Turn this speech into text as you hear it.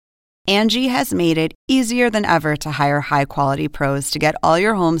Angie has made it easier than ever to hire high-quality pros to get all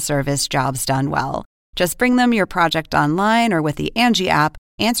your home service jobs done well. Just bring them your project online or with the Angie app,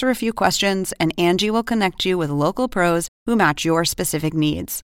 answer a few questions, and Angie will connect you with local pros who match your specific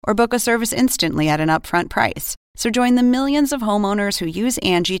needs. Or book a service instantly at an upfront price. So join the millions of homeowners who use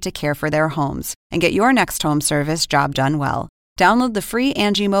Angie to care for their homes and get your next home service job done well. Download the free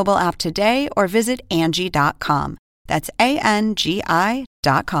Angie mobile app today or visit Angie.com. That's ANGI.com.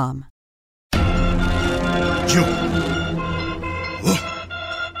 Yo.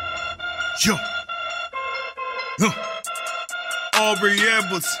 Yo. Aubrey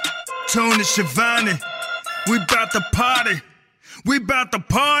Edwards, Tony Schiavone. We bout to party. We bout to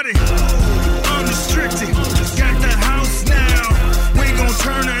party. Unrestricted. Got the house now. We gon'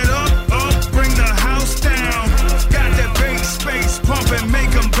 turn it up, bring the house down. Got that bass space pumping,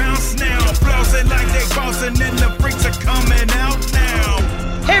 make them bounce now. Flossing like they bossing and the freaks are coming out now.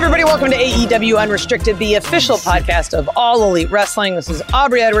 Hey everybody, welcome to AEW Unrestricted, the official podcast of All Elite Wrestling. This is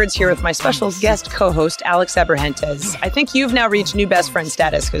Aubrey Edwards here with my special guest co-host, Alex Abrahantes. I think you've now reached new best friend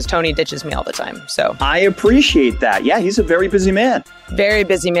status because Tony ditches me all the time. So I appreciate that. Yeah, he's a very busy man. Very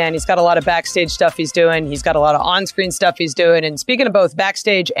busy man. He's got a lot of backstage stuff he's doing. He's got a lot of on-screen stuff he's doing. And speaking of both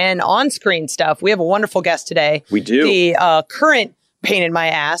backstage and on-screen stuff, we have a wonderful guest today. We do. The current pain in my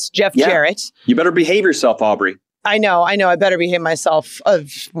ass, Jeff Jarrett. You better behave yourself, Aubrey. I know. I better behave myself,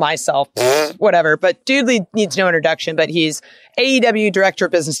 whatever. But dude needs no introduction, but he's AEW Director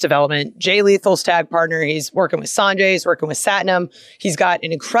of Business Development, Jay Lethal's tag partner. He's working with Sanjay, he's working with Satnam. He's got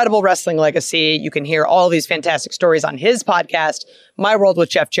an incredible wrestling legacy. You can hear all these fantastic stories on his podcast, My World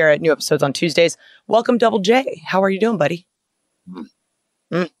with Jeff Jarrett, new episodes on Tuesdays. Welcome, Double J. How are you doing, buddy?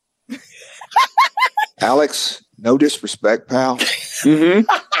 Alex, no disrespect, pal. Mm-hmm.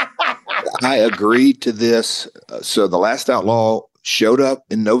 I agreed to this. So the Last Outlaw showed up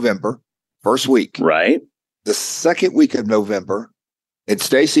in November, first week. Right. The second week of November. And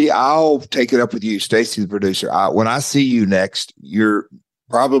Stacy, I'll take it up with you. Stacy, the producer. When I see you next, you're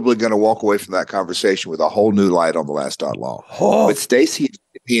probably going to walk away from that conversation with a whole new light on the Last Outlaw. Oh. But Stacy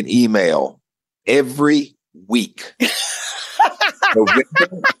sent me an email every week.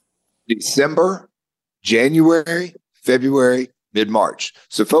 November, December, January, February, mid-March.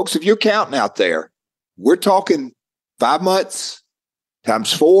 So, folks, if you're counting out there, we're talking 5 months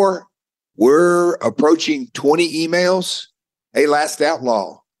times 4. We're approaching 20 emails. Hey, Last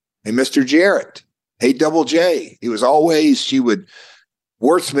Outlaw. Hey, Mr. Jarrett. Hey, Double J. It was always, she would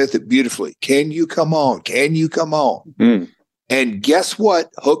wordsmith it beautifully. Can you come on? Can you come on? Mm. And guess what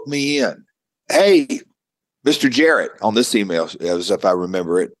hooked me in? Hey, Mr. Jarrett, on this email, as if I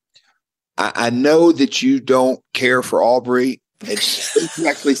remember it, I know that you don't care for Aubrey. And she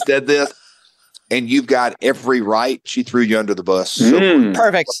actually said this, and you've got every right. She threw you under the bus. So,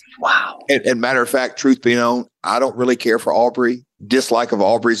 perfect. Wow. And matter of fact, truth be known, I don't really care for Aubrey. Dislike of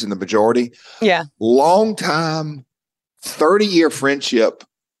Aubrey's in the majority. Yeah. Long time, 30-year friendship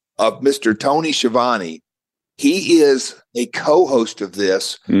of Mr. Tony Schiavone. He is a co-host of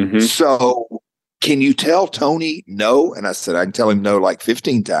this. Mm-hmm. So can you tell Tony no? And I said, I can tell him no like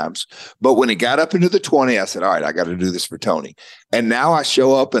 15 times. But when it got up into the 20, I said, all right, I got to do this for Tony. And now I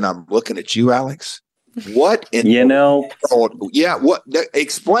show up and I'm looking at you, Alex. What in the world? Yeah, what?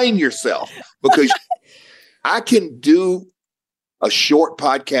 Explain yourself. Because I can do a short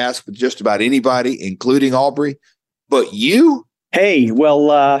podcast with just about anybody, including Aubrey. But you? Hey,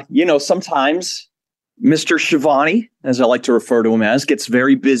 well, sometimes Mr. Schiavone, as I like to refer to him as, gets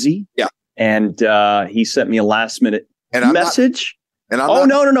very busy. Yeah. And he sent me a last minute message.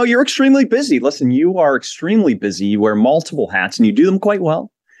 No, you're extremely busy. Listen, you are extremely busy. You wear multiple hats and you do them quite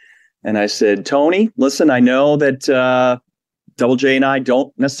well. And I said, Tony, listen, I know that Double J and I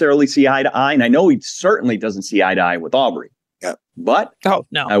don't necessarily see eye to eye. And I know he certainly doesn't see eye to eye with Aubrey. Yeah. But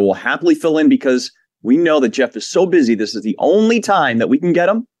I will happily fill in because we know that Jeff is so busy. This is the only time that we can get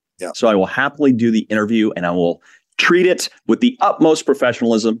him. Yeah. So I will happily do the interview and I will treat it with the utmost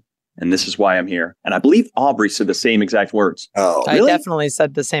professionalism. And this is why I'm here. And I believe Aubrey said the same exact words. Oh, really? I definitely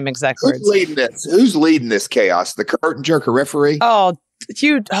said the same exact words. Who's leading this chaos? The curtain jerker referee? Oh,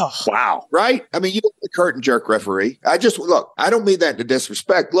 wow. Right? I mean, you're the curtain jerk referee. I don't mean that to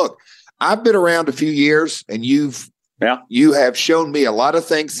disrespect. Look, I've been around a few years and you have shown me a lot of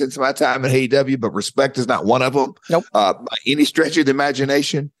things since my time at AEW, but respect is not one of them. Nope. By any stretch of the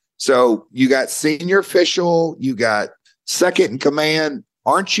imagination. So you got senior official, you got second in command.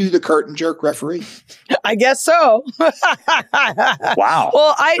 Aren't you the curtain jerk referee? I guess so. Wow.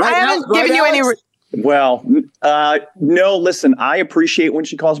 Well, I haven't given you any. No, listen, I appreciate when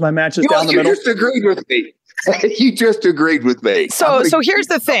she calls my matches down the middle. You just agreed with me. You just agreed with me. So here's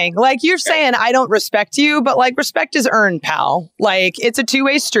the thing. Like, you're saying I don't respect you, but like, respect is earned, pal. Like, it's a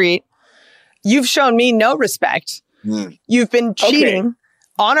two-way street. You've shown me no respect. You've been cheating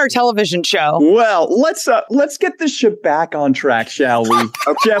on our television show. Well, let's get this ship back on track, shall we?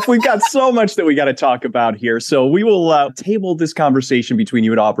 Jeff, we've got so much that we got to talk about here. So we will table this conversation between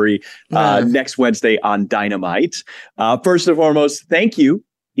you and Aubrey next Wednesday on Dynamite. First and foremost, thank you.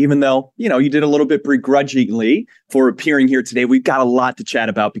 Even though, you did a little bit begrudgingly for appearing here today, we've got a lot to chat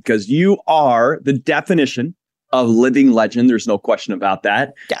about because you are the definition of living legend. There's no question about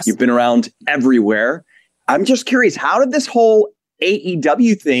that. Yes. You've been around everywhere. I'm just curious, how did this whole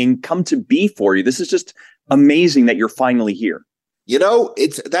AEW thing come to be for you? This is just amazing that you're finally here.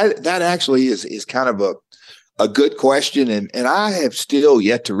 It's that actually is kind of a good question. And I have still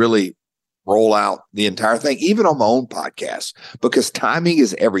yet to really roll out the entire thing, even on my own podcast, because timing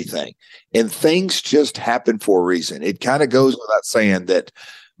is everything and things just happen for a reason. It kind of goes without saying that.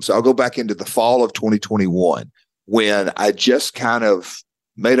 So I'll go back into the fall of 2021 when I just kind of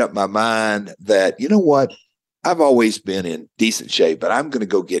made up my mind that, you know what, I've always been in decent shape, but I'm going to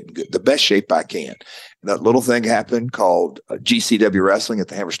go get in the best shape I can. And that little thing happened called GCW Wrestling at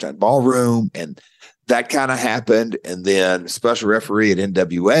the Hammerstein Ballroom. And that kind of happened. And then special referee at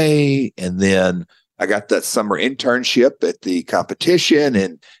NWA. And then I got that summer internship at the competition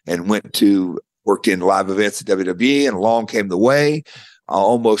and worked in live events at WWE, and along came the way. I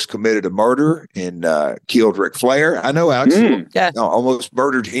almost committed a murder and killed Ric Flair. I know, Alex. Almost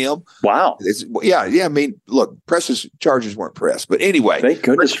murdered him. Wow. Yeah. I mean, look, charges weren't pressed. But anyway. Thank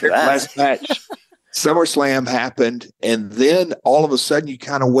goodness for that. Last match. SummerSlam happened, and then all of a sudden you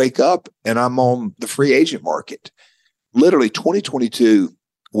kind of wake up and I'm on the free agent market. Literally 2022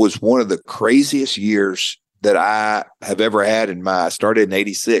 was one of the craziest years that I have ever had I started in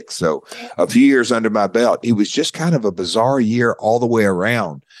 86. So a few years under my belt. It was just kind of a bizarre year all the way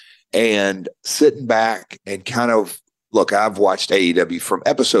around, and sitting back and kind of, look, I've watched AEW from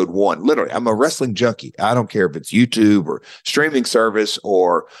episode 1. Literally, I'm a wrestling junkie. I don't care if it's YouTube or streaming service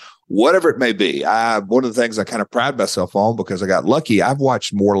or whatever it may be. One of the things I kind of pride myself on, because I got lucky, I've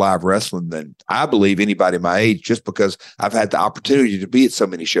watched more live wrestling than I believe anybody my age, just because I've had the opportunity to be at so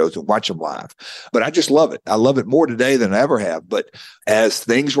many shows and watch them live. But I just love it. I love it more today than I ever have. But as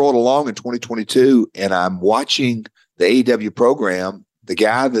things rolled along in 2022 and I'm watching the AEW program, the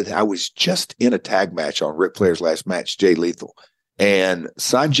guy that I was just in a tag match on, Ric Flair's last match, Jay Lethal, and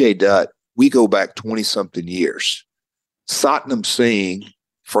Sanjay Dutt, we go back 20-something years. Satnam Singh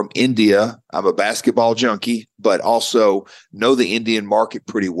from India. I'm a basketball junkie, but also know the Indian market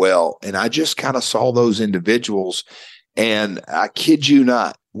pretty well. And I just kind of saw those individuals. And I kid you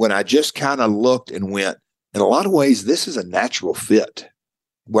not, when I just kind of looked and went, in a lot of ways, this is a natural fit.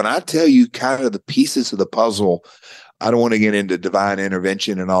 When I tell you kind of the pieces of the puzzle, I don't want to get into divine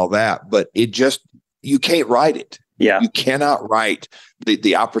intervention and all that, but you can't write it. Yeah. You cannot write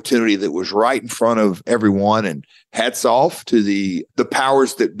the opportunity that was right in front of everyone. And hats off to the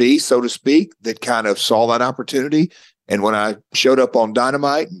powers that be, so to speak, that kind of saw that opportunity. And when I showed up on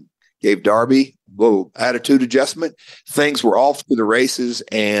Dynamite and gave Darby a little attitude adjustment, things were off to the races.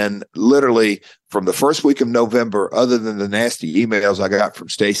 And literally from the first week of November, other than the nasty emails I got from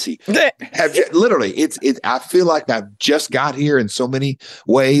Stacy, I feel like I've just got here in so many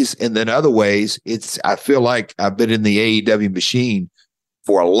ways. And then other ways, I feel like I've been in the AEW machine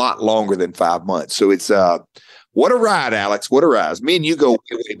for a lot longer than 5 months. So it's what a ride, Alex. What a ride. Me and you go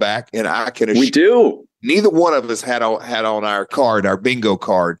way back, and I can assure we do. Neither one of us had on our bingo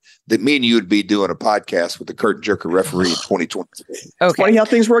card, that me and you would be doing a podcast with the curtain jerker referee in 2020. Okay. Funny how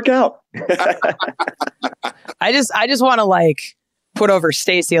things work out. I just want to put over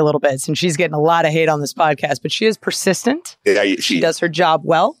Stacy a little bit, since she's getting a lot of hate on this podcast, but she is persistent. Yeah, she does her job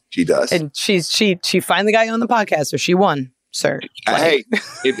well. She does. And she finally got you on the podcast, so she won, sir. Hey,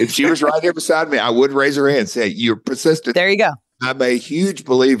 if she was right here beside me, I would raise her hand and say, you're persistent. There you go. I'm a huge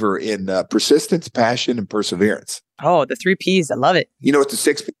believer in persistence, passion, and perseverance. Oh, the 3 Ps. I love it. You know what the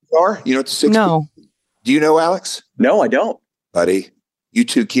 6 Ps are? You know what the 6 No. Ps? Do you know, Alex? No, I don't. Buddy, you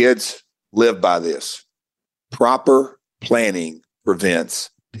two kids live by this. Proper planning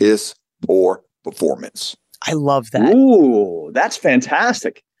prevents piss poor performance. I love that. Ooh, that's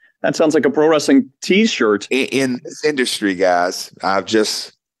fantastic. That sounds like a pro wrestling t-shirt. In this industry, guys, I'll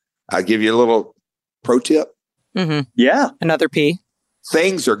give you a little pro tip. Mm-hmm. Yeah. Another P.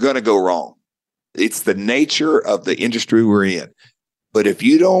 Things are going to go wrong. It's the nature of the industry we're in. But if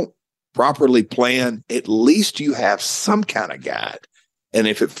you don't properly plan, at least you have some kind of guide. And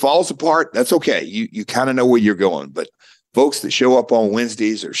if it falls apart, that's okay. You kind of know where you're going. But folks that show up on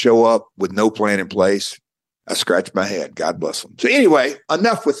Wednesdays or show up with no plan in place, I scratched my head. God bless them. So anyway,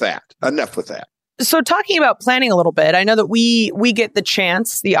 enough with that. So talking about planning a little bit, I know that we get the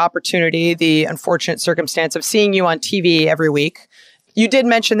chance, the opportunity, the unfortunate circumstance of seeing you on TV every week. You did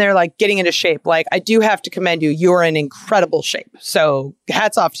mention there, like, getting into shape. Like, I do have to commend you. You're in incredible shape. So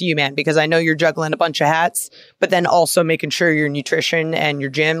hats off to you, man, because I know you're juggling a bunch of hats, but then also making sure your nutrition and your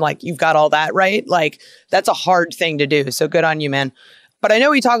gym, like, you've got all that right. Like, that's a hard thing to do. So good on you, man. But I know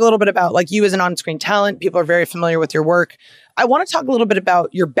we talk a little bit about, like, you as an on-screen talent. People are very familiar with your work. I want to talk a little bit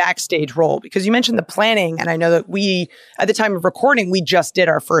about your backstage role, because you mentioned the planning. And I know that we, at the time of recording, we just did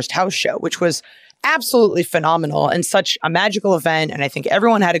our first house show, which was absolutely phenomenal and such a magical event. And I think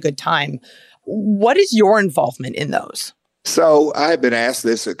everyone had a good time. What is your involvement in those? So I've been asked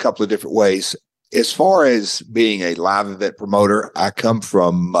this a couple of different ways. As far as being a live event promoter, I come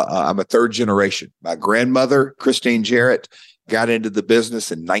from, I'm a third generation. My grandmother, Christine Jarrett, got into the business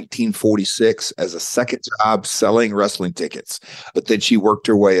in 1946 as a second job selling wrestling tickets. But then she worked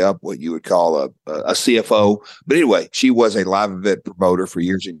her way up, what you would call a CFO. But anyway, she was a live event promoter for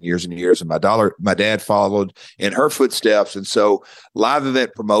years and years and years. And my dad followed in her footsteps. And so live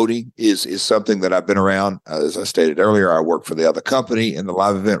event promoting is something that I've been around. As I stated earlier, I work for the other company in the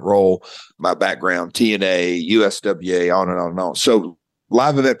live event role. My background, TNA, USWA, on and on and on. So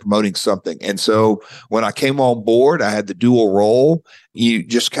live event promoting something. And so when I came on board, I had the dual role. You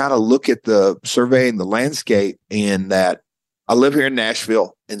just kind of look at the surveying the landscape, and that I live here in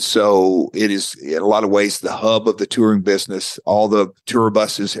Nashville. And so it is in a lot of ways the hub of the touring business. All the tour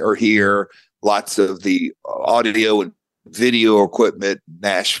buses are here. Lots of the audio and video equipment.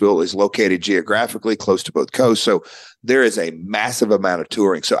 Nashville is located geographically close to both coasts. So there is a massive amount of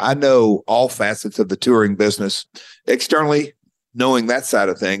touring. So I know all facets of the touring business externally, knowing that side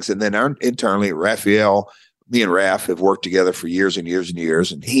of things. And then internally, Raphael, me and Raph have worked together for years and years and years,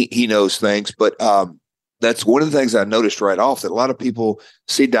 and he knows things. But that's one of the things I noticed right off, that a lot of people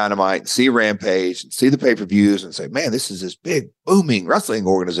see Dynamite, see Rampage, and see the pay-per-views and say, man, this is this big, booming wrestling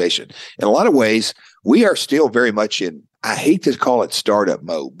organization. In a lot of ways, we are still very much in, I hate to call it startup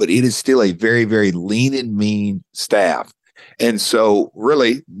mode, but it is still a very, very lean and mean staff. And so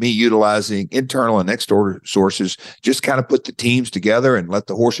really me utilizing internal and external sources, just kind of put the teams together and let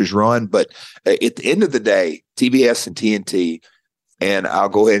the horses run. But at the end of the day, TBS and TNT, and I'll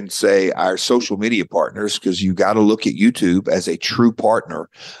go ahead and say our social media partners, because you got to look at YouTube as a true partner.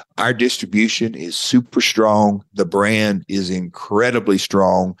 Our distribution is super strong. The brand is incredibly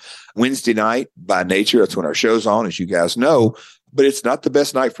strong. Wednesday night, by nature, that's when our show's on, as you guys know, but it's not the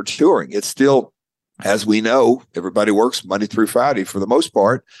best night for touring. It's still, as we know, everybody works Monday through Friday for the most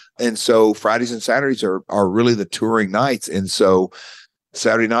part. And so Fridays and Saturdays are really the touring nights. And so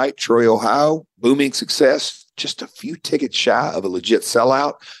Saturday night, Troy, Ohio, booming success, just a few tickets shy of a legit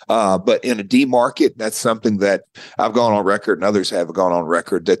sellout. But in a D market, that's something that I've gone on record, and others have gone on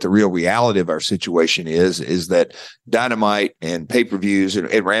record, that the real reality of our situation is that Dynamite and pay-per-views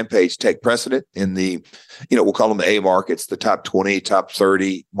and Rampage take precedent in the, we'll call them the A markets, the top 20, top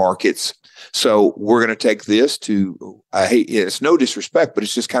 30 markets. So we're going to take this to, it's no disrespect, but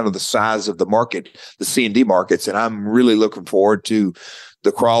it's just kind of the size of the market, the C&D markets. And I'm really looking forward to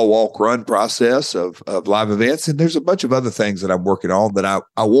the crawl, walk, run process of live events. And there's a bunch of other things that I'm working on that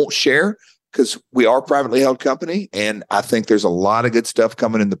I won't share, because we are a privately held company. And I think there's a lot of good stuff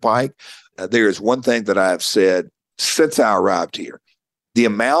coming in the pike. There is one thing that I have said since I arrived here: the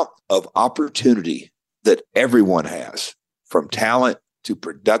amount of opportunity that everyone has, from talent to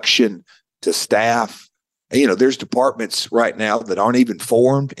production to staff. There's departments right now that aren't even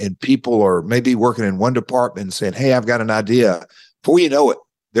formed, and people are maybe working in one department and saying, hey, I've got an idea. Before you know it,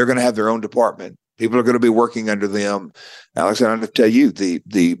 they're going to have their own department. People are going to be working under them. Alex, I have to tell you,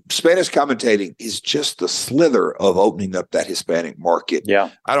 the Spanish commentating is just the slither of opening up that Hispanic market.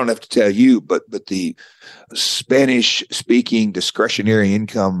 Yeah. I don't have to tell you, but the Spanish speaking discretionary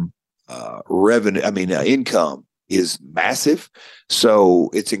income income is massive.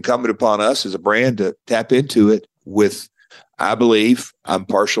 So it's incumbent upon us as a brand to tap into it with, I believe, I'm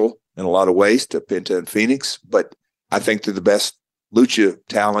partial in a lot of ways to Penta and Phoenix, but I think they're the best lucha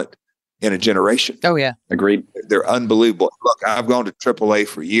talent in a generation. Oh, yeah. Agreed. They're unbelievable. Look, I've gone to AAA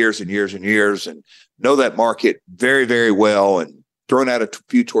for years and years and years and know that market very, very well, and thrown out a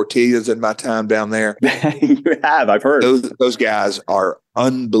few tortillas in my time down there. You have, I've heard. Those guys are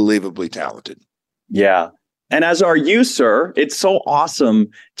unbelievably talented. Yeah. And as are you, sir. It's so awesome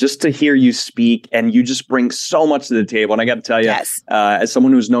just to hear you speak, and you just bring so much to the table. And I got to tell you, yes, as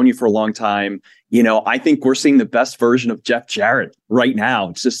someone who's known you for a long time, I think we're seeing the best version of Jeff Jarrett right now.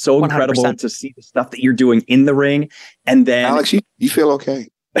 It's just so 100%. Incredible to see the stuff that you're doing in the ring. And then, Alex, you feel okay?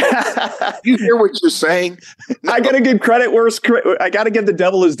 You hear what you're saying? No. I got to give credit where I got to give the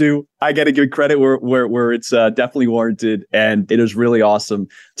devil his due. I got to give credit where it's definitely warranted. And it is really awesome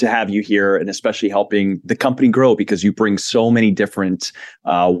to have you here, and especially helping the company grow, because you bring so many different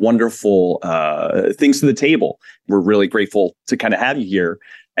wonderful things to the table. We're really grateful to kind of have you here.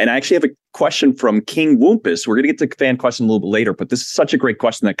 And I actually have a question from King Woompus. We're going to get to fan question a little bit later, but this is such a great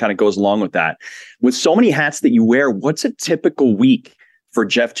question that kind of goes along with that. With so many hats that you wear, what's a typical week for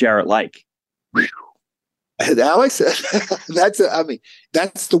Jeff Jarrett like? Alex, that's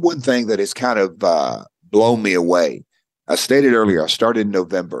the one thing that has kind of blown me away. I stated earlier, I started in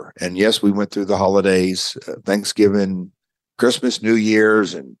November, and yes, we went through the holidays, Thanksgiving, Christmas, New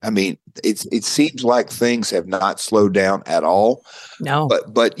Year's, and I mean, it seems like things have not slowed down at all. No,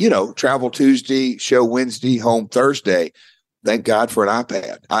 but travel Tuesday, show Wednesday, home Thursday. Thank God for an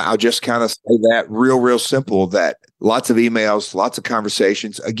iPad. I'll just kind of say that real simple, that lots of emails, lots of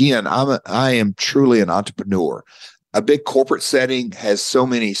conversations. Again, I am truly an entrepreneur. A big corporate setting has so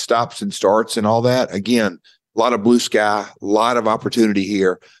many stops and starts and all that. Again, a lot of blue sky, a lot of opportunity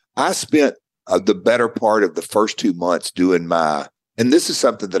here. I spent the better part of the first 2 months doing and this is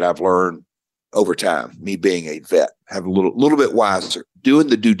something that I've learned over time, me being a vet, have a little bit wiser, doing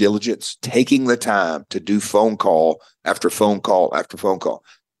the due diligence, taking the time to do phone call after phone call after phone call.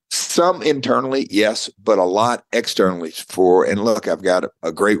 Some internally, yes, but a lot externally and look, I've got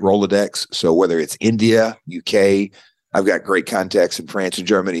a great Rolodex. So whether it's India, UK, I've got great contacts in France and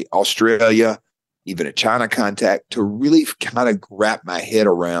Germany, Australia, even a China contact, to really kind of wrap my head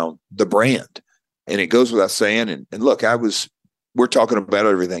around the brand. And it goes without saying. And look, we're talking about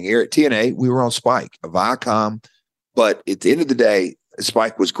everything here at TNA. We were on Spike, a Viacom, but at the end of the day,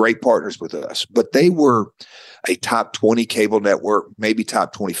 Spike was great partners with us, but they were a top 20 cable network, maybe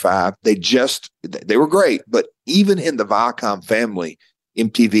top 25. They were great, but even in the Viacom family,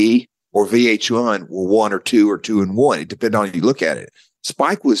 MTV or VH1 were 1 or 2 or 2 and 1. It depended on how you look at it.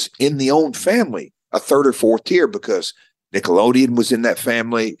 Spike was in the own family, a third or fourth tier, because Nickelodeon was in that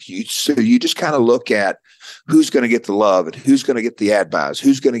family. So you just kind of look at who's going to get the love and who's going to get the ad buys,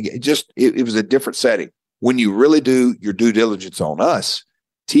 who's going to get it was a different setting. When you really do your due diligence on us,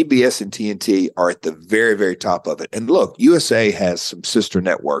 TBS and TNT are at the very, very top of it. And look, USA has some sister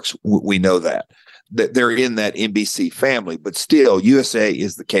networks. We know that they're in that NBC family, but still USA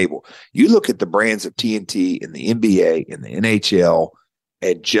is the cable. You look at the brands of TNT and the NBA and the NHL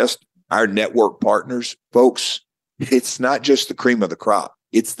and just our network partners, folks, it's not just the cream of the crop.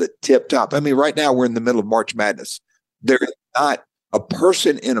 It's the tip top. I mean, right now we're in the middle of March Madness. There is not a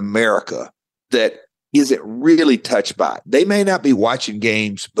person in America that isn't really touched by it. They may not be watching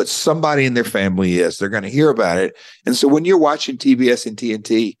games, but somebody in their family is. They're going to hear about it. And so when you're watching TBS and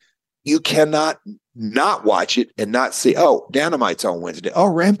TNT, you cannot not watch it and not see, oh, Dynamite's on Wednesday. Oh,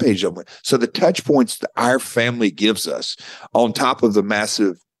 Rampage on Wednesday. So the touch points that our family gives us on top of the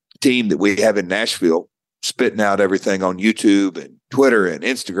massive team that we have in Nashville, spitting out everything on YouTube and Twitter and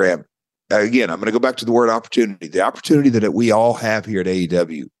Instagram. Again, I'm going to go back to the word opportunity. The opportunity that we all have here at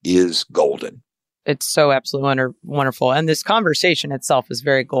AEW is golden. It's so absolutely wonderful. And this conversation itself is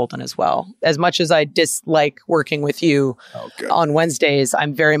very golden as well. As much as I dislike working with you on Wednesdays,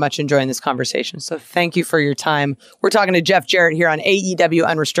 I'm very much enjoying this conversation. So thank you for your time. We're talking to Jeff Jarrett here on AEW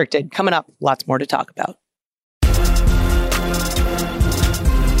Unrestricted. Coming up, lots more to talk about.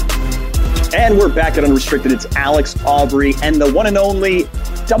 And we're back at Unrestricted. It's Alex Aubrey and the one and only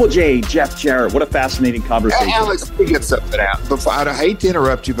Double J, Jeff Jarrett. What a fascinating conversation. Hey, Alex, let me get something out. I hate to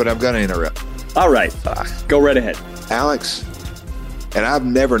interrupt you, but I'm going to interrupt. All right. Go right ahead. Alex, and I've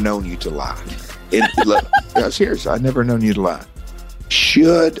never known you to lie. Seriously, I've never known you to lie.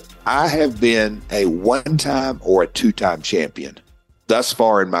 Should I have been a one-time or a two-time champion thus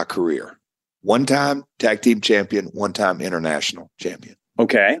far in my career? One-time tag team champion, one-time international champion.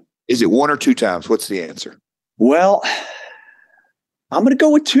 Okay. Is it one or two times? What's the answer? Well, I'm going to go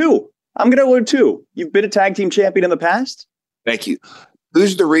with two. You've been a tag team champion in the past? Thank you.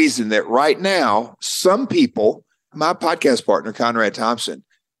 Who's the reason that right now, some people, my podcast partner, Conrad Thompson,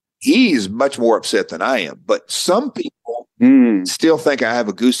 he's much more upset than I am, but some people still think I have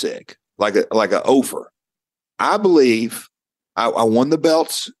a goose egg, like a offer. I believe I won the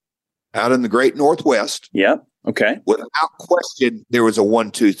belts out in the great Northwest. Yep. Okay. Without question, there was a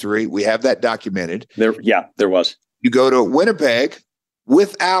 1, 2, 3. We have that documented. There was. You go to Winnipeg,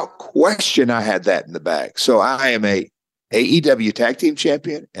 without question, I had that in the bag. So I am a AEW Tag Team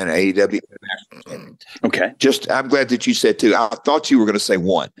Champion and AEW International Champion. Okay. I'm glad that you said two. I thought you were going to say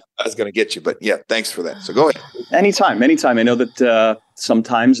one. I was going to get you, but yeah, thanks for that. So go ahead. Anytime. I know that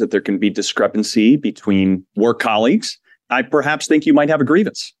sometimes that there can be discrepancy between work colleagues. I perhaps think you might have a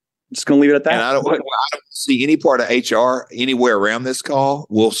grievance. I'm just going to leave it at that. And I don't see any part of HR anywhere around this call.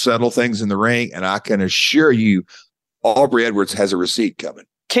 We'll settle things in the ring. And I can assure you, Aubrey Edwards has a receipt coming.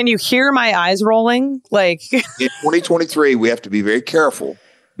 Can you hear my eyes rolling? Like in 2023, we have to be very careful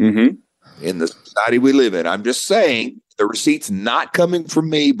in the society we live in. I'm just saying the receipt's not coming from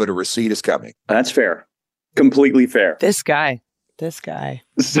me, but a receipt is coming. That's fair. Completely fair. This guy.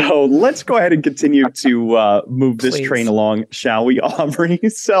 So let's go ahead and continue to move this train along, shall we, Aubrey?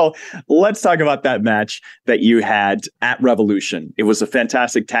 So let's talk about that match that you had at Revolution. It was a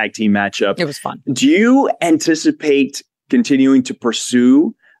fantastic tag team matchup. It was fun. Do you anticipate continuing to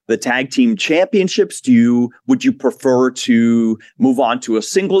pursue the tag team championships? Would you prefer to move on to a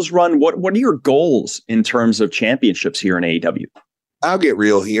singles run? What are your goals in terms of championships here in AEW? I'll get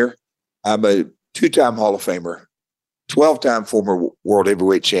real here. I'm a 2-time Hall of Famer, 12-time former world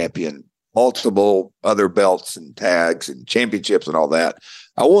heavyweight champion, multiple other belts and tags and championships and all that.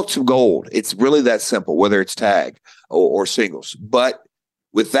 I want some gold. It's really that simple, whether it's tag or singles. But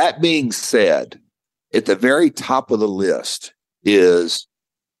with that being said, at the very top of the list is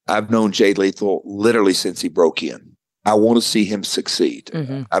I've known Jay Lethal literally since he broke in. I want to see him succeed.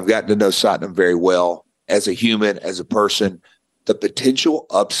 I've gotten to know Satnam very well as a human, as a person. The potential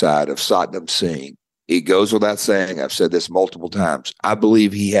upside of Satnam Singh, it goes without saying, I've said this multiple times, I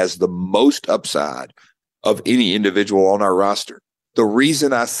believe he has the most upside of any individual on our roster. The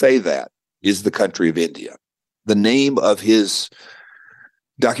reason I say that is the country of India. The name of his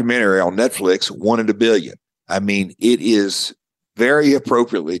documentary on Netflix, 1 in a Billion. I mean, it is very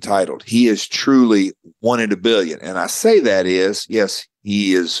appropriately titled. He is truly 1 in a billion. And I say that is, yes,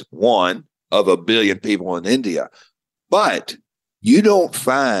 he is one of a billion people in India, but you don't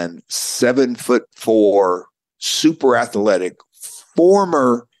find 7'4", super athletic,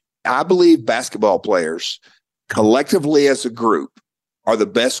 former, I believe, basketball players collectively as a group are the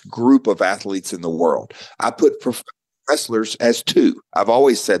best group of athletes in the world. I put wrestlers as 2. I've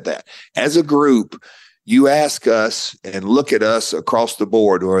always said that. As a group, you ask us and look at us across the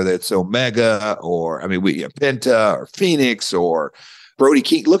board, whether it's Omega or, Penta or Phoenix or Brody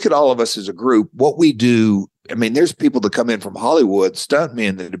King. Look at all of us as a group. What we do, there's people that come in from Hollywood,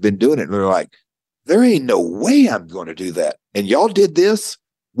 stuntmen that have been doing it, and they're like, there ain't no way I'm going to do that. And y'all did this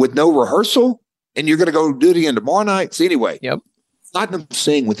with no rehearsal, and you're going to go do it again tomorrow night? So anyway, Satnam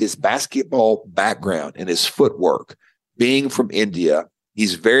Singh, with his basketball background and his footwork, being from India,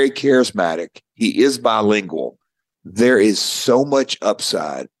 he's very charismatic. He is bilingual. There is so much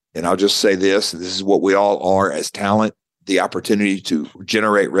upside. And I'll just say this is what we all are as talent, the opportunity to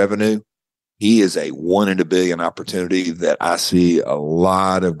generate revenue. He is a 1 in a billion opportunity that I see a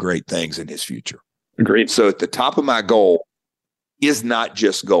lot of great things in his future. Agreed. So at the top of my goal is not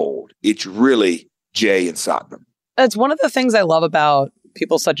just gold. It's really Jay and Satnam. That's one of the things I love about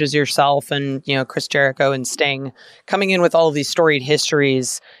people such as yourself and, Chris Jericho and Sting coming in with all of these storied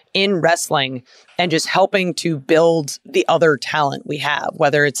histories in wrestling and just helping to build the other talent we have,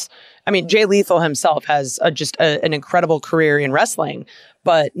 whether it's, Jay Lethal himself has an incredible career in wrestling,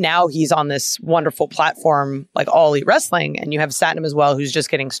 but now he's on this wonderful platform like All Elite Wrestling, and you have Satnam as well, who's just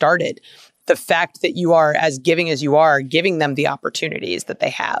getting started. The fact that you are as giving as you are, giving them the opportunities that they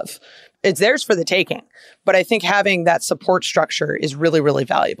have, it's theirs for the taking. But I think having that support structure is really, really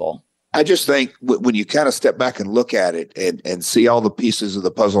valuable. I just think when you kind of step back and look at it and see all the pieces of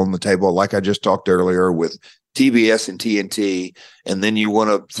the puzzle on the table, like I just talked earlier with TBS and TNT, and then you want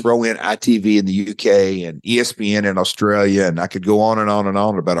to throw in ITV in the UK and ESPN in Australia, and I could go on and on and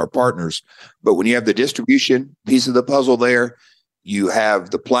on about our partners. But when you have the distribution piece of the puzzle there, you have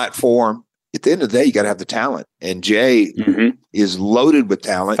the platform. At the end of the day, you got to have the talent. And Jay is loaded with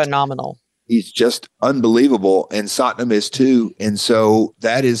talent. Phenomenal. He's just unbelievable. And Satnam is too. And so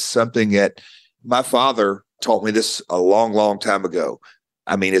that is something that my father taught me this a long, long time ago.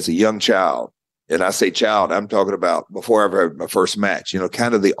 As a young child, and I say child, I'm talking about before I ever had my first match,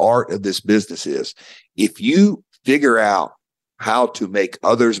 kind of the art of this business is if you figure out how to make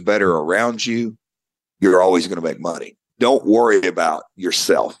others better around you, you're always going to make money. Don't worry about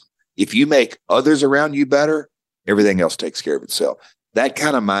yourself. If you make others around you better, everything else takes care of itself. That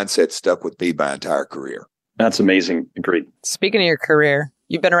kind of mindset stuck with me my entire career. That's amazing. Agreed. Speaking of your career,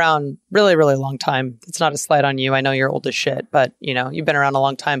 you've been around really, really long time. It's not a slight on you. I know you're old as shit, but you've been around a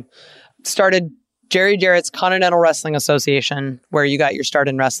long time. Started Jerry Jarrett's Continental Wrestling Association, where you got your start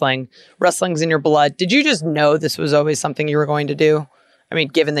in wrestling. Wrestling's in your blood. Did you just know this was always something you were going to do?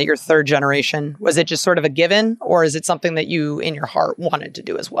 Given that you're third generation, was it just sort of a given, or is it something that you in your heart wanted to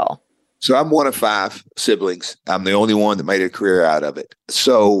do as well? So I'm one of 5 siblings. I'm the only one that made a career out of it.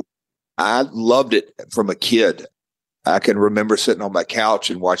 So I loved it from a kid. I can remember sitting on my couch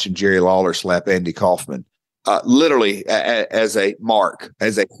and watching Jerry Lawler slap Andy Kaufman, literally as a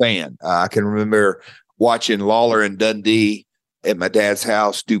fan. I can remember watching Lawler and Dundee at my dad's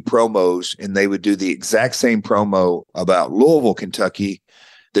house do promos, and they would do the exact same promo about Louisville, Kentucky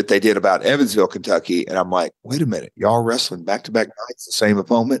that they did about Evansville, Kentucky. And I'm like, wait a minute, y'all wrestling back-to-back nights, the same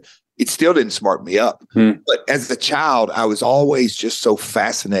opponent? It still didn't smart me up. But as a child, I was always just so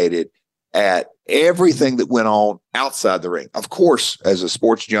fascinated at everything that went on outside the ring. Of course, as a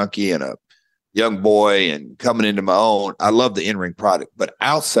sports junkie and a young boy and coming into my own, I love the in-ring product, but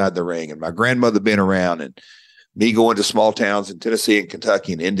outside the ring, and my grandmother being around, and me going to small towns in Tennessee and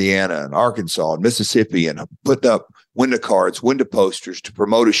Kentucky and Indiana and Arkansas and Mississippi, and putting up window cards, window posters to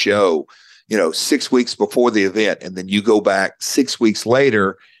promote a show, 6 weeks before the event. And then you go back 6 weeks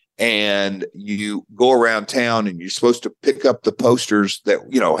later and you go around town and you're supposed to pick up the posters that,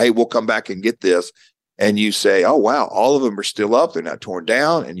 hey, we'll come back and get this. And you say, oh, wow, all of them are still up. They're not torn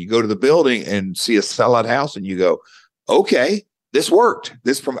down. And you go to the building and see a sellout house and you go, okay, this worked.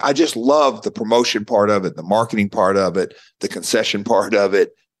 I just love the promotion part of it, the marketing part of it, the concession part of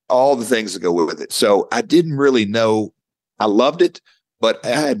it, all the things that go with it. So I didn't really know. I loved it, but I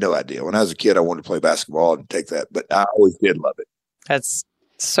had no idea. When I was a kid, I wanted to play basketball and take that, but I always did love it. That's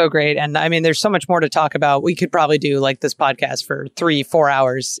so great. And I mean, there's so much more to talk about. We could probably do like this podcast for 3-4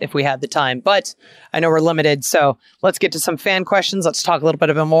 hours if we had the time, but I know we're limited. So let's get to some fan questions. Let's talk a little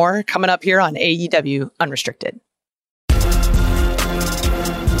bit more coming up here on AEW Unrestricted.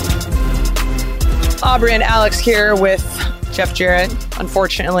 Aubrey and Alex here with Jeff Jarrett,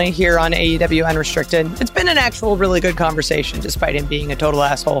 unfortunately, here on AEW Unrestricted. It's been an actual really good conversation, despite him being a total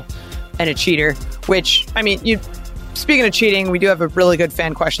asshole and a cheater, which, I mean, speaking of cheating, we do have a really good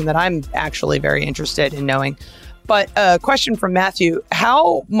fan question that I'm actually very interested in knowing. But a question from Matthew: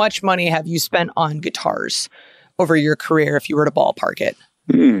 how much money have you spent on guitars over your career, if you were to ballpark it?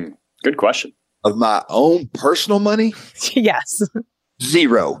 Good question. Of my own personal money? Yes.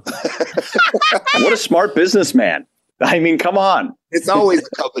 0. What a smart businessman. I mean, come on. It's always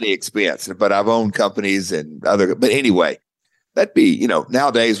a company expense, but I've owned companies and but anyway, that'd be,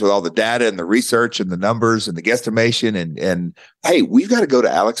 nowadays with all the data and the research and the numbers and the guesstimation and hey, we've got to go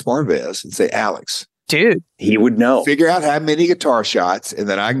to Alex Marvez and say, Alex, dude, he would know. Figure out how many guitar shots. And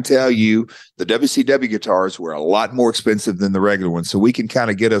then I can tell you the WCW guitars were a lot more expensive than the regular ones. So we can kind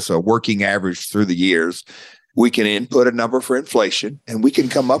of get us a working average through the years. We can input a number for inflation and we can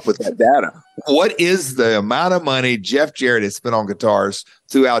come up with that data. What is the amount of money Jeff Jarrett has spent on guitars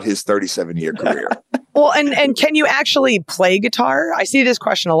throughout his 37-year career? Well, and can you actually play guitar? I see this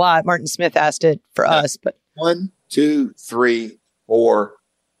question a lot. Martin Smith asked it for us, but 1, 2, 3, 4,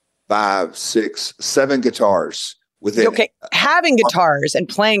 5, 6, 7 guitars within. Okay, having guitars and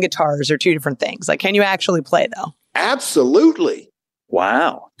playing guitars are two different things. Like, can you actually play though? Absolutely.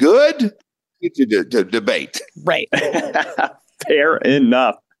 Wow. Good to debate. Right. Fair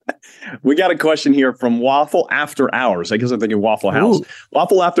enough. We got a question here from Waffle After Hours. I guess I'm thinking Waffle House. Ooh.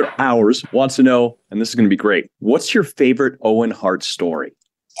 Waffle After Hours wants to know, and this is going to be great, what's your favorite Owen Hart story?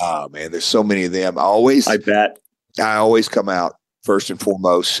 Oh, man, there's so many of them. I bet. I always come out first and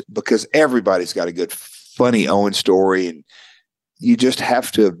foremost because everybody's got a good, funny Owen story, and you just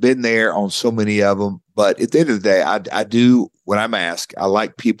have to have been there on so many of them. But at the end of the day, I do, when I'm asked, I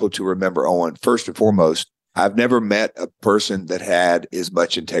like people to remember Owen. First and foremost, I've never met a person that had as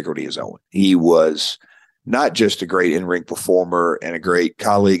much integrity as Owen. He was not just a great in-ring performer and a great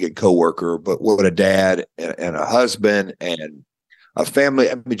colleague and coworker, but what a dad and a husband and a family.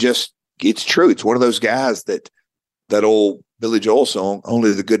 I mean, it's true. It's one of those guys that old Billy Joel song,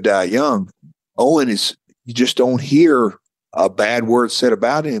 Only the Good Die Young. Owen you just don't hear a bad word said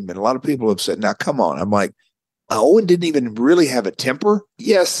about him. And a lot of people have said, now, come on. I'm like, Owen didn't even really have a temper.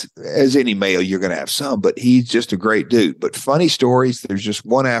 Yes, as any male, you're going to have some, but he's just a great dude. But funny stories, there's just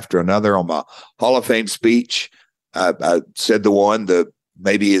one after another. On my Hall of Fame speech, I said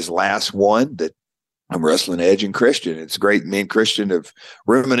maybe his last one, that I'm wrestling Edge and Christian. It's great. Me and Christian have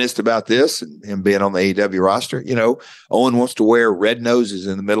reminisced about this and him being on the AEW roster. Owen wants to wear red noses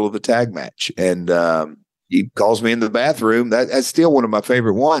in the middle of a tag match. And he calls me in the bathroom. That's still one of my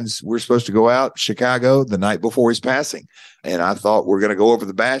favorite ones. We're supposed to go out Chicago the night before his passing. And I thought we're going to go over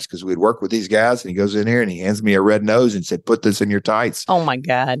the match because we'd worked with these guys. And he goes in here and he hands me a red nose and said, put this in your tights. Oh, my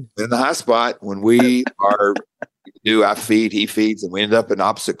God. In the high spot, when we I feed, he feeds, and we end up in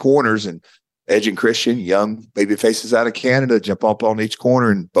opposite corners. And Edge and Christian, young baby faces out of Canada, jump up on each corner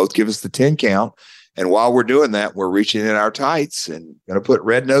and both give us the 10 count. And while we're doing that, we're reaching in our tights and going to put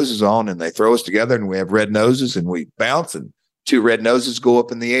red noses on, and they throw us together and we have red noses and we bounce and 2 red noses go up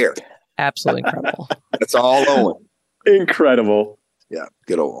in the air. Absolutely incredible. That's all Owen. Incredible. Yeah,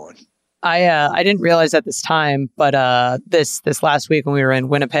 good old Owen. I didn't realize at this time, but this last week when we were in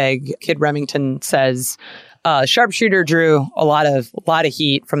Winnipeg, Kid Remington says Sharpshooter drew a lot of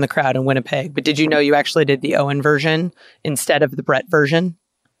heat from the crowd in Winnipeg. But did you know you actually did the Owen version instead of the Brett version?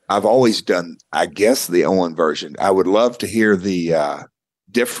 I've always done, I guess, the Owen version. I would love to hear the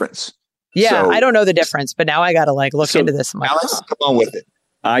difference. Yeah, I don't know the difference, but now I got to look into this. I'm like, Alex, come on with it.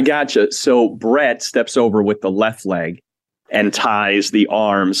 I gotcha. So Brett steps over with the left leg and ties the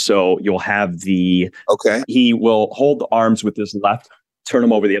arms. So you'll have he will hold the arms with his left, turn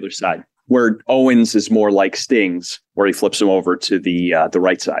them over the other side. Where Owens is more like Sting's, where he flips them over to the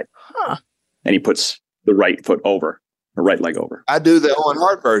right side. Huh. And he puts the right foot over. Or right leg over. I do the Owen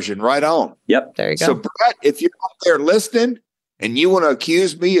Hart version right on. Yep. There you go. So, Brett, if you're out there listening and you want to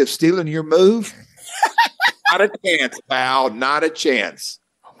accuse me of stealing your move, not a chance, pal. Not a chance.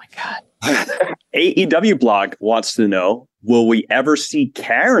 Oh, my God. AEW blog wants to know, will we ever see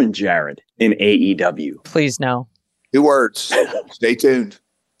Karen Jarrett in AEW? Please, no. 2 words. Stay tuned.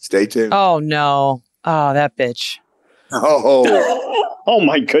 Stay tuned. Oh, no. Oh, that bitch. Oh,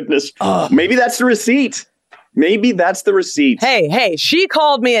 my goodness. Maybe that's the receipt. Maybe that's the receipt. Hey, she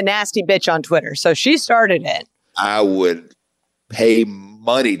called me a nasty bitch on Twitter, so she started it. I would pay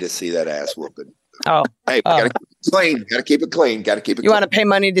money to see that ass whooping. Oh. Hey, gotta keep it clean. Gotta keep it clean. Gotta keep it clean. You want to pay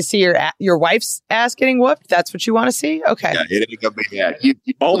money to see your wife's ass getting whooped? That's what you want to see? Okay. Yeah, it ain't gonna be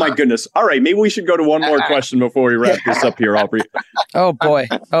that. Oh, my goodness. All right, maybe we should go to one more question before we wrap this up here, Aubrey. Oh,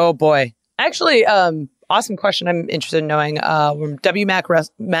 boy. Actually, awesome question. I'm interested in knowing from W. Mac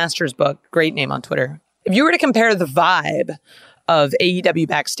Masters' book, great name on Twitter. If you were to compare the vibe of AEW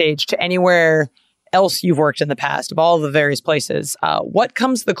backstage to anywhere else you've worked in the past, of all the various places, what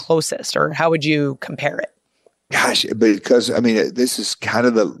comes the closest, or how would you compare it? Gosh, because this is kind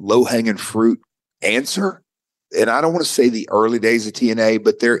of the low-hanging fruit answer. And I don't want to say the early days of TNA,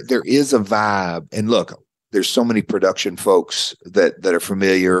 but there is a vibe. And look, there's so many production folks that are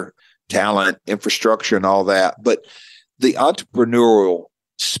familiar, talent, infrastructure, and all that. But the entrepreneurial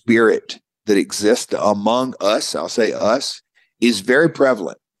spirit that exists among us, I'll say us, is very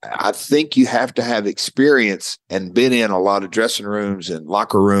prevalent. I think you have to have experience and been in a lot of dressing rooms and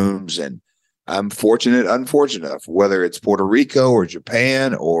locker rooms. And I'm unfortunate enough, whether it's Puerto Rico or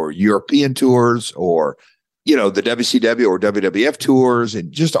Japan or European tours or, the WCW or WWF tours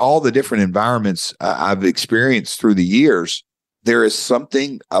and just all the different environments I've experienced through the years. There is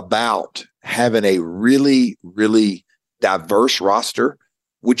something about having a really, really diverse roster,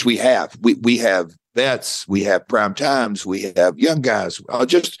 which we have. We have vets, we have prime times, we have young guys,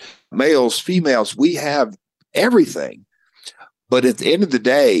 just males, females. We have everything. But at the end of the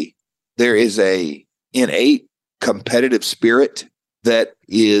day, there is a innate competitive spirit that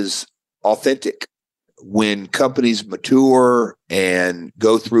is authentic. When companies mature and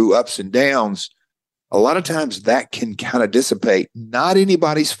go through ups and downs, a lot of times that can kind of dissipate. Not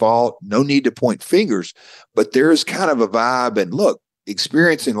anybody's fault, no need to point fingers, but there is kind of a vibe. And look,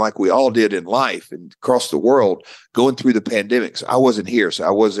 experiencing like we all did in life and across the world, going through the pandemics. I wasn't here, so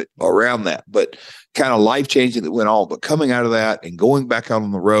I wasn't around that, but kind of life-changing that went on. But coming out of that and going back out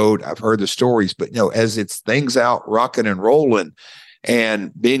on the road, I've heard the stories, but as it's things out rocking and rolling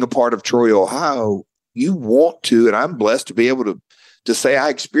and being a part of Troy, Ohio, you want to, and I'm blessed to be able to say I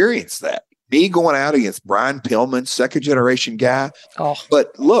experienced that. Me going out against Brian Pillman, second generation guy. Oh.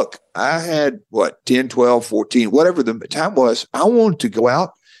 But look, I had 10, 12, 14, whatever the time was. I wanted to go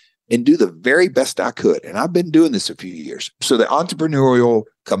out and do the very best I could. And I've been doing this a few years. So the entrepreneurial,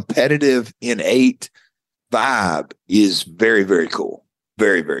 competitive, innate vibe is very, very cool.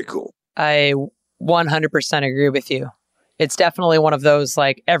 Very, very cool. I 100% agree with you. It's definitely one of those,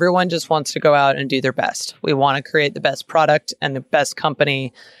 everyone just wants to go out and do their best. We want to create the best product and the best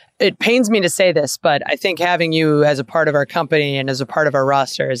company. It pains me to say this, but I think having you as a part of our company and as a part of our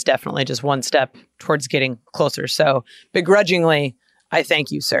roster is definitely just one step towards getting closer. So begrudgingly, I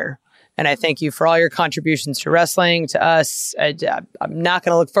thank you, sir. And I thank you for all your contributions to wrestling, to us. I'm not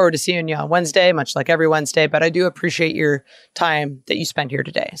going to look forward to seeing you on Wednesday, much like every Wednesday, but I do appreciate your time that you spent here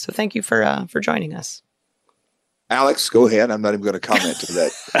today. So thank you for joining us. Alex, go ahead. I'm not even going to comment to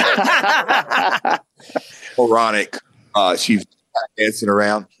that. Moronic. She's dancing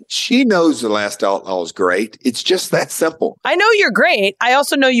around. She knows the Last Outlaw is great. It's just that simple. I know you're great. I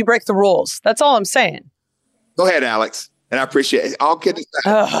also know you break the rules. That's all I'm saying. Go ahead, Alex. And I appreciate it. I'll get it.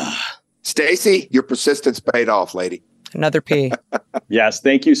 Stacy, your persistence paid off, lady. Another P. Yes,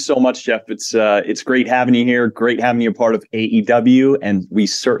 thank you so much, Jeff. It's great having you here. Great having you a part of AEW, and we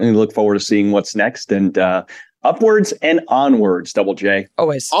certainly look forward to seeing what's next. And upwards and onwards, Double J.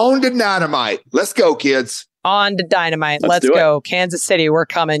 Always. On to Dynamite. Let's go, kids. On to Dynamite. Let's go. Kansas City, we're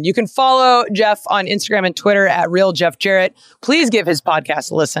coming. You can follow Jeff on Instagram and Twitter at RealJeffJarrett. Please give his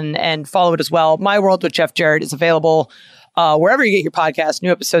podcast a listen and follow it as well. My World with Jeff Jarrett is available wherever you get your podcast.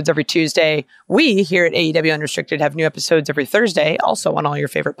 New episodes every Tuesday. We here at AEW Unrestricted have new episodes every Thursday, also on all your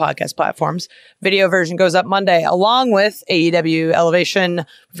favorite podcast platforms. Video version goes up Monday, along with AEW Elevation.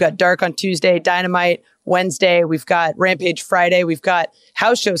 We've got Dark on Tuesday, Dynamite Wednesday. We've got Rampage Friday. We've got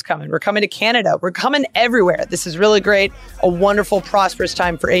house shows coming. We're coming to Canada. We're coming everywhere. This is really great. A wonderful, prosperous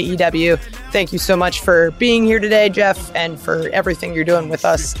time for AEW. Thank you so much for being here today, Jeff, and for everything you're doing with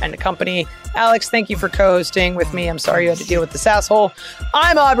us and the company. Alex, thank you for co-hosting with me. I'm sorry you had to deal with this asshole.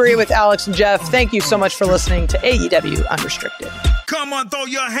 I'm Aubrey with Alex and Jeff. Thank you so much for listening to AEW Unrestricted. Come on, throw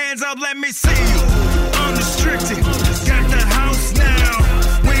your hands up. Let me see you. Unrestricted. Got the house now.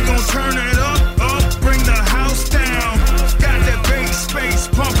 We gon' turn it up. Bring the house down. Got that bass space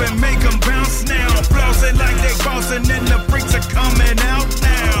pumping, make them bounce now. Flossing like they bossing, and the freaks are coming out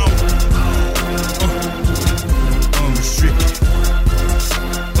now. Unrestricted.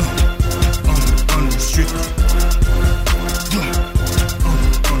 Unrestricted.